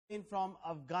in from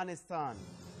Afghanistan.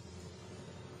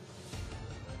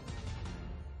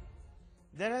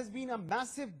 There has been a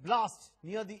massive blast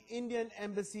near the Indian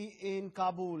embassy in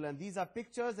Kabul, and these are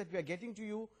pictures that we are getting to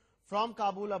you from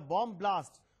Kabul. A bomb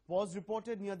blast was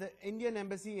reported near the Indian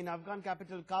embassy in Afghan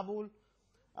capital Kabul,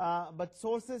 but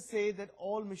sources say that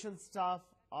all mission staff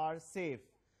are safe.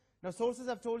 Now, sources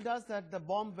have told us that the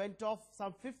bomb went off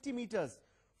some 50 meters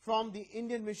from the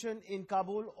Indian mission in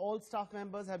Kabul. All staff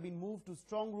members have been moved to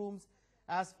strong rooms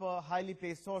as per highly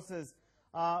placed sources.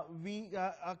 We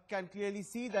can clearly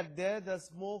see that there the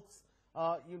smokes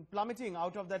plummeting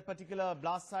out of that particular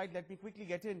blast site. Let me quickly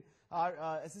get in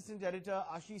our assistant editor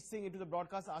Ashish Singh into the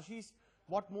broadcast. Ashish,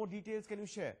 what more details can you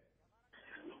share?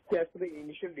 Yes, the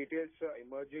initial details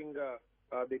emerging,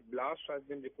 the blast has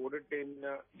been reported in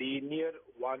the near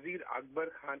Wazir Akbar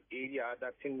Khan area,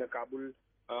 that's in the Kabul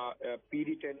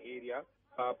PD-10 area,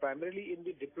 primarily in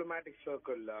the diplomatic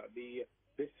circle. The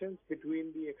distance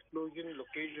between the explosion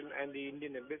location and the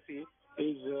Indian embassy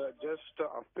is just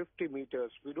 50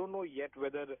 meters. We don't know yet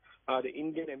whether the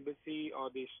Indian embassy or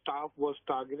the staff was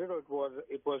targeted or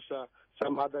it was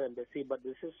some other embassy, but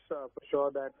this is for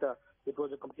sure that it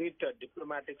was a complete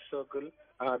diplomatic circle.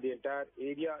 The entire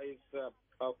area is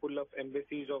full of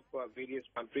embassies of various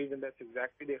countries, and that's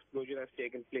exactly the explosion has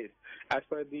taken place. As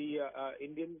far as the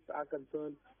Indians are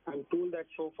concerned, I'm told that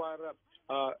so far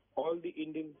all the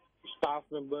Indian staff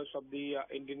members of the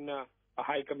Indian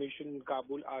High Commission in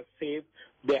Kabul are safe.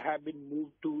 They have been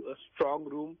moved to a strong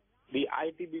room. The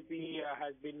ITBP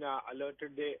has been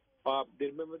alerted. They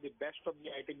remember the best of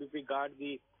the ITBP guard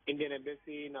the Indian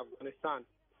embassy in Afghanistan,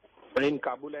 in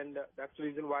Kabul, and that's the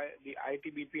reason why the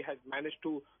ITBP has managed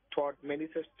to thwart many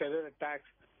such terror attacks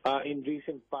in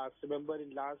recent past. Remember,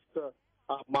 in last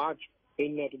March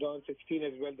in 2016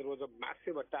 as well, there was a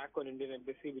massive attack on Indian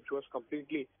embassy, which was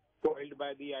completely foiled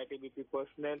by the ITBP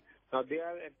personnel. Now they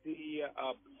are at the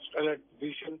alert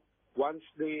vision. Once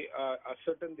they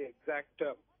ascertain the exact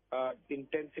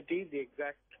intensity, the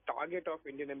exact target of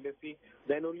Indian embassy,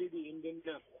 then only the Indian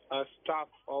staff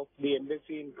of the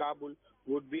embassy in Kabul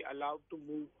would be allowed to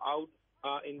move out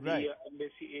in the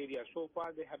embassy area. So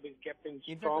far, they have been kept in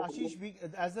strong. In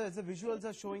fact, Ashish, as the visuals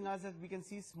are showing us that we can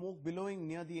see smoke billowing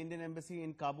near the Indian embassy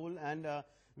in Kabul, and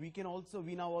we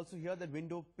now also hear that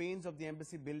window panes of the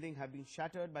embassy building have been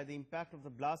shattered by the impact of the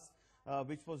blast,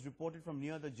 which was reported from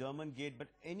near the German gate. But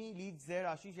any leads there,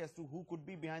 Ashish, as to who could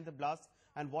be behind the blast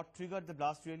and what triggered the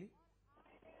blast really?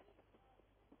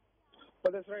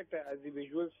 Well, that's right. As the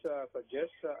visuals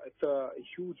suggest, it's a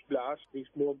huge blast, the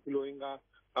smoke blowing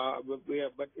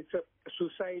but it's a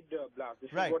suicide blast. This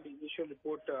is what the initial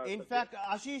report in fact,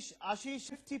 Ashish,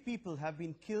 50 people have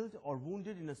been killed or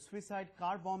wounded in a suicide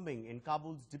car bombing in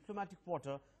Kabul's diplomatic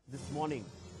quarter this morning,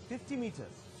 50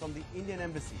 meters from the Indian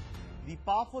embassy. The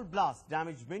powerful blast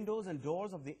damaged windows and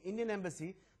doors of the Indian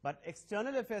embassy, but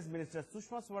External Affairs Minister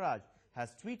Sushma Swaraj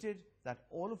has tweeted that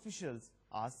all officials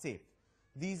are safe.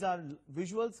 These are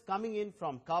visuals coming in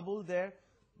from Kabul there.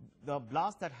 The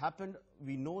blast that happened,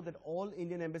 we know that all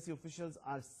Indian embassy officials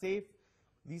are safe.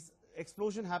 This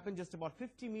explosion happened just about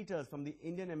 50 meters from the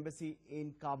Indian embassy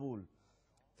in Kabul.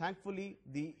 Thankfully,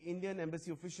 the Indian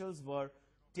embassy officials were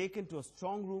taken to a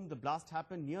strong room. The blast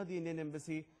happened near the Indian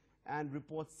embassy, and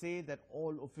reports say that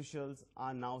all officials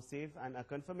are now safe, and a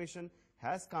confirmation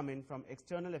has come in from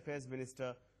External Affairs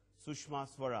Minister Sushma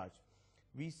Swaraj.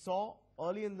 We saw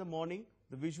early in the morning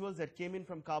the visuals that came in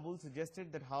from Kabul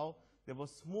suggested that how there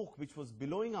was smoke which was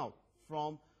billowing out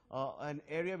from an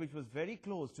area which was very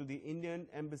close to the Indian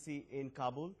embassy in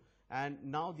Kabul. And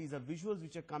now these are visuals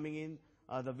which are coming in,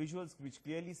 the visuals which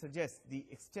clearly suggest the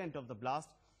extent of the blast.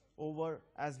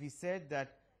 As we said,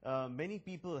 that many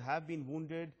people have been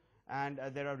wounded, and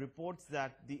there are reports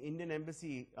that the Indian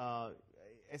embassy,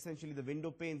 essentially the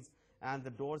window panes and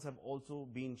the doors have also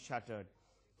been shattered.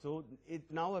 So it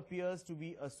now appears to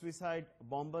be a suicide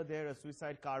bomber there, a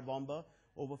suicide car bomber.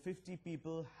 Over 50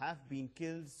 people have been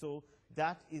killed. So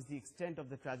that is the extent of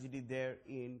the tragedy there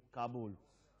in Kabul.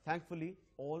 Thankfully,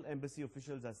 all embassy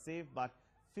officials are safe, but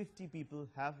 50 people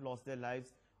have lost their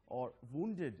lives or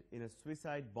wounded in a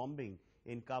suicide bombing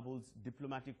in Kabul's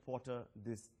diplomatic quarter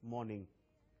this morning.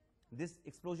 This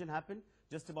explosion happened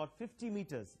just about 50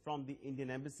 meters from the Indian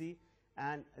embassy,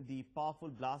 and the powerful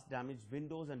blast damaged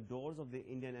windows and doors of the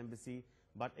Indian embassy.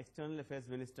 But External Affairs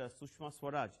Minister Sushma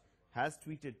Swaraj has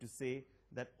tweeted to say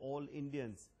that all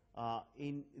Indians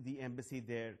in the embassy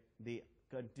there, they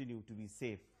continue to be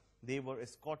safe. They were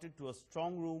escorted to a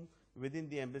strong room within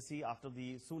the embassy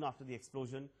soon after the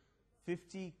explosion.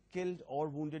 50 killed or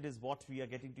wounded is what we are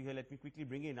getting to here. Let me quickly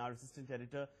bring in our assistant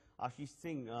editor Ashish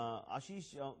Singh.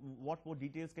 Ashish, what more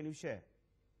details can you share?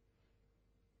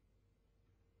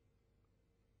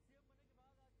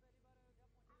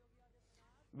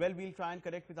 Well, we'll try and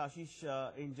connect with Ashish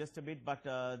in just a bit, but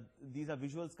these are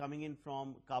visuals coming in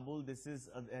from Kabul. This is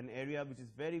an area which is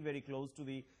very, very close to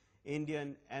the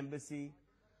Indian embassy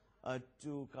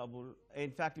to Kabul. In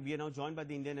fact, we are now joined by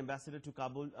the Indian ambassador to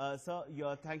Kabul. Sir,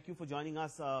 thank you for joining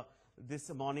us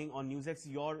this morning on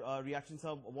NewsX. Your reaction,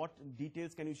 sir, what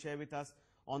details can you share with us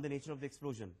on the nature of the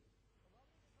explosion?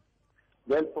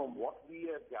 Well, from what we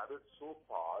have gathered so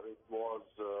far, it was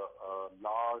a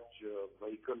large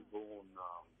vehicle-borne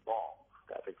bomb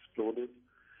that exploded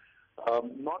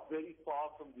not very far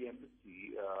from the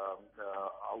embassy,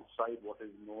 outside what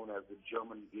is known as the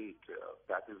German gate.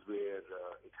 That is where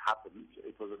it happened.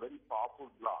 It was a very powerful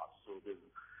blast, so there's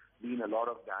been a lot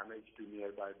of damage to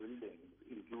nearby buildings,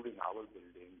 including our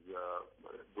buildings,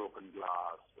 broken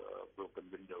glass, broken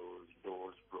windows,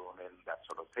 doors blown in, that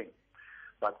sort of thing.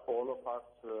 But all of us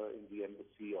in the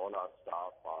embassy, all our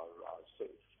staff are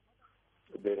safe.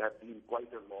 There have been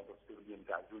quite a lot of civilian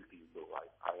casualties, though,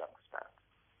 I understand.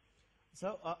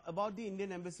 So, about the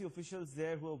Indian embassy officials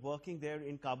there who are working there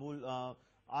in Kabul,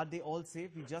 are they all safe?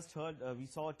 We just heard, we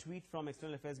saw a tweet from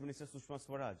External Affairs Minister Sushma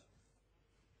Swaraj.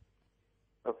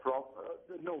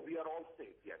 No, we are all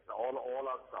safe, yes. All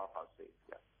our staff are safe,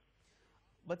 yes.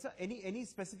 But sir, any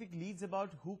specific leads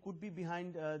about who could be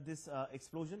behind this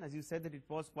explosion? As you said that it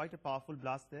was quite a powerful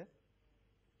blast there.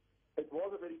 It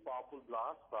was a very powerful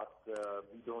blast, but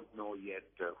we don't know yet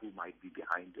who might be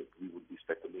behind it. We would be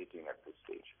speculating at this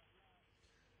stage.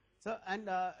 Sir, and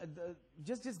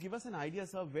just give us an idea,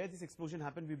 sir, where this explosion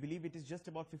happened. We believe it is just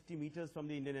about 50 meters from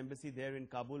the Indian embassy there in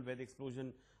Kabul, where the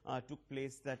explosion took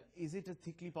place. Is it a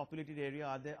thickly populated area?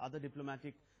 Are there other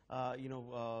diplomatic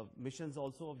missions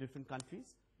also of different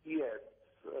countries? Yes.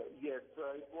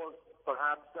 It was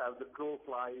perhaps, as the crow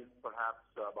flies, perhaps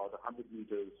about 100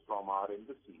 meters from our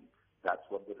embassy. That's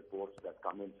what the reports that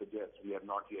come in suggest. We have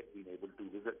not yet been able to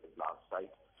visit the blast site.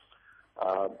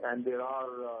 And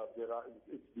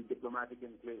it's the diplomatic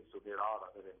enclave, so there are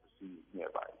other embassies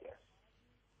nearby, yes.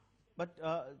 But,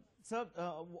 sir,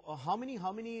 how many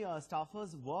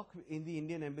staffers work in the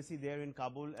Indian embassy there in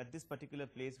Kabul at this particular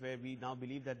place where we now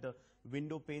believe that the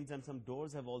window panes and some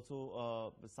doors have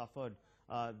also suffered?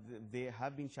 They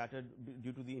have been shattered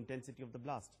due to the intensity of the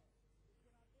blast.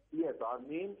 Yes, our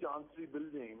main chancery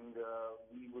building,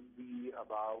 we would be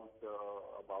about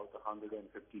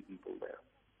 150 people there.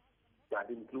 That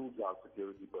includes our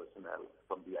security personnel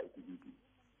from the ITBP.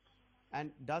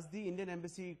 And does the Indian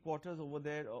embassy quarters over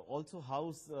there also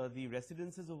house the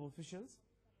residences of officials?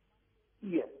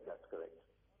 Yes, that's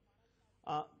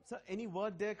correct. Sir, any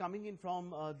word there coming in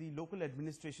from the local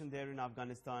administration there in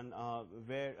Afghanistan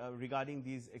where regarding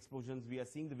these explosions? We are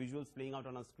seeing the visuals playing out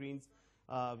on our screens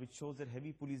which shows that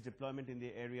heavy police deployment in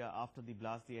the area after the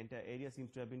blast. The entire area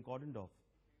seems to have been cordoned off.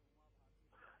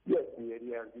 Yes, the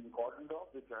area has been cordoned off,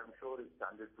 which I'm sure is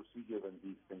standard procedure when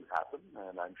these things happen,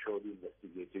 and I'm sure the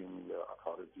investigating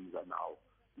authorities are now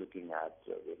looking at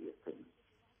various things.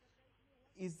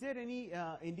 Is there any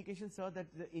indication, sir, that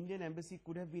the Indian embassy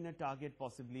could have been a target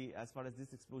possibly as far as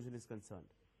this explosion is concerned?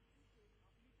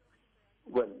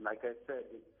 Well, like I said,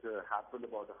 it happened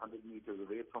about 100 meters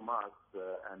away from us,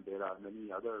 and there are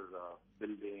many other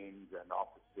buildings and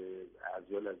offices as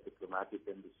well as diplomatic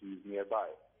embassies nearby.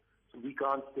 So we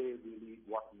can't say really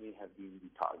what may have been the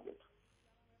target.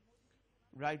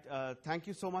 Right. Thank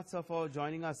you so much, sir, for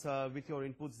joining us with your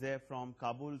inputs there from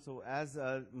Kabul. So as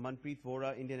Manpreet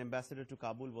Vora, Indian ambassador to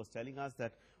Kabul, was telling us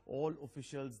that all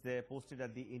officials there posted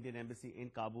at the Indian embassy in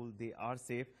Kabul, they are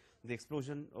safe. The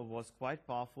explosion was quite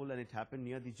powerful and it happened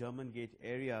near the German gate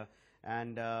area.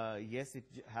 And yes, it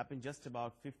happened just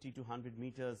about 50 to 100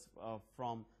 meters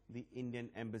from the Indian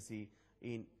embassy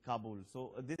in Kabul.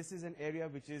 So this is an area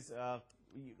which is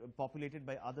populated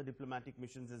by other diplomatic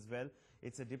missions as well.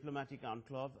 It's a diplomatic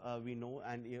enclave, we know,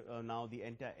 and now the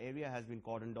entire area has been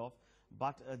cordoned off.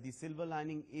 But the silver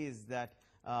lining is that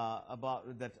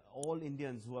that all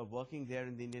Indians who are working there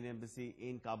in the Indian embassy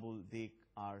in Kabul, they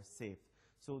are safe.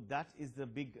 So that is the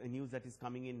big news that is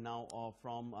coming in now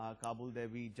from Kabul. There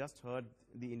we just heard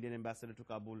the Indian ambassador to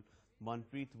Kabul,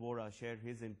 Manpreet Vora, share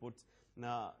his inputs.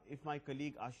 Now, if my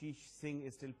colleague Ashish Singh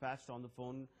is still patched on the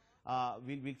phone,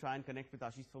 we'll try and connect with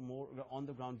Ashish for more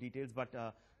on-the-ground details. But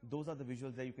those are the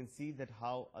visuals there. You can see that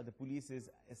how the police is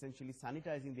essentially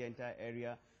sanitizing the entire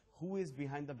area. Who is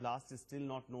behind the blast is still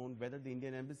not known. Whether the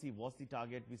Indian embassy was the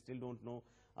target, we still don't know.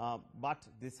 But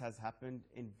this has happened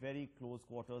in very close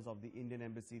quarters of the Indian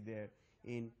embassy there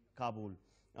in Kabul.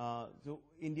 So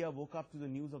India woke up to the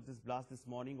news of this blast this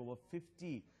morning. Over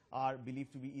 50 are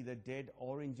believed to be either dead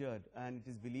or injured, and it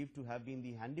is believed to have been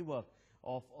the handiwork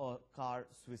of a car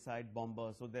suicide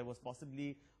bomber. So there was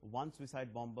possibly one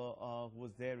suicide bomber who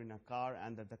was there in a car,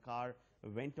 and that the car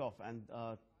went off, and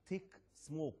thick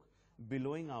smoke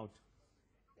billowing out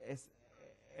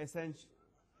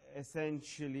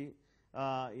essentially,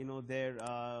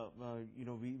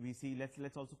 we see,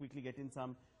 let's also quickly get in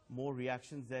some more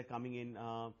reactions there coming in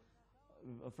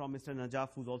from Mr. Najaf,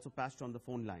 who's also patched on the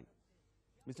phone line.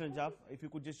 Mr. Najaf, if you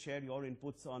could just share your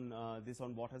inputs on this,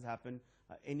 on what has happened,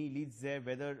 any leads there,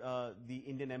 whether the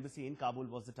Indian embassy in Kabul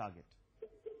was the target?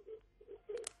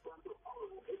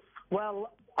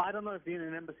 Well, I don't know if the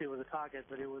Indian embassy was a target,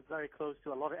 but it was very close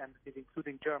to a lot of embassies,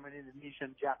 including German,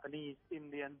 Indonesian, Japanese,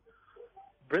 Indian,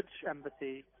 British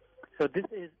embassy. So this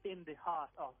is in the heart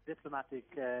of diplomatic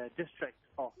district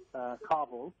of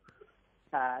Kabul.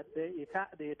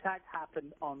 The attack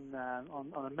happened on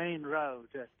a main road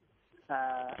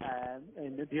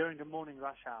during the morning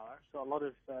rush hour. So a lot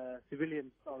of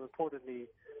civilians are reportedly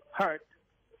hurt.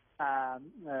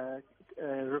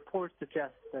 Reports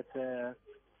suggest that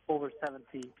over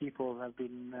 70 people have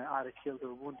been either killed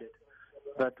or wounded,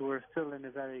 but we're still in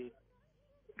a very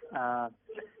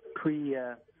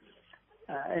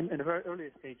in the very early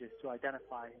stages to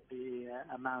identify the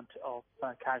amount of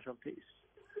casualties.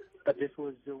 But this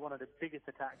was one of the biggest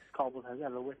attacks Kabul has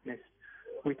ever witnessed.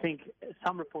 We think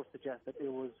some reports suggest that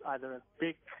it was either a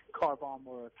big car bomb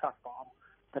or a truck bomb,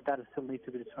 but that still needs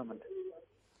to be determined.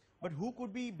 But who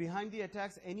could be behind the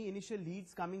attacks? Any initial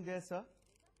leads coming there, sir?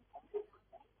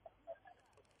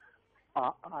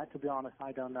 To be honest,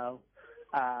 I don't know.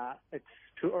 It's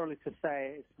too early to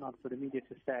say. It's not for the media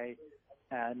to say.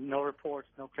 No reports,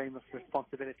 no claim of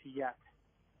responsibility yet,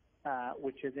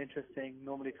 which is interesting.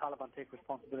 Normally, Taliban take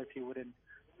responsibility within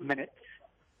minutes,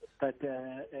 but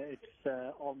it's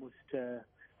almost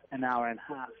an hour and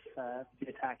a half. The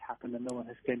attack happened, and no one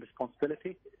has claimed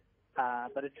responsibility.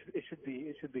 But it should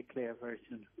be clear very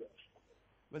soon.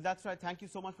 Well, that's right. Thank you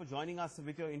so much for joining us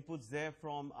with your inputs there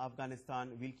from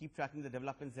Afghanistan. We'll keep tracking the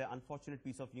developments there. Unfortunate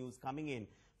piece of news coming in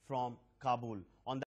from Kabul. On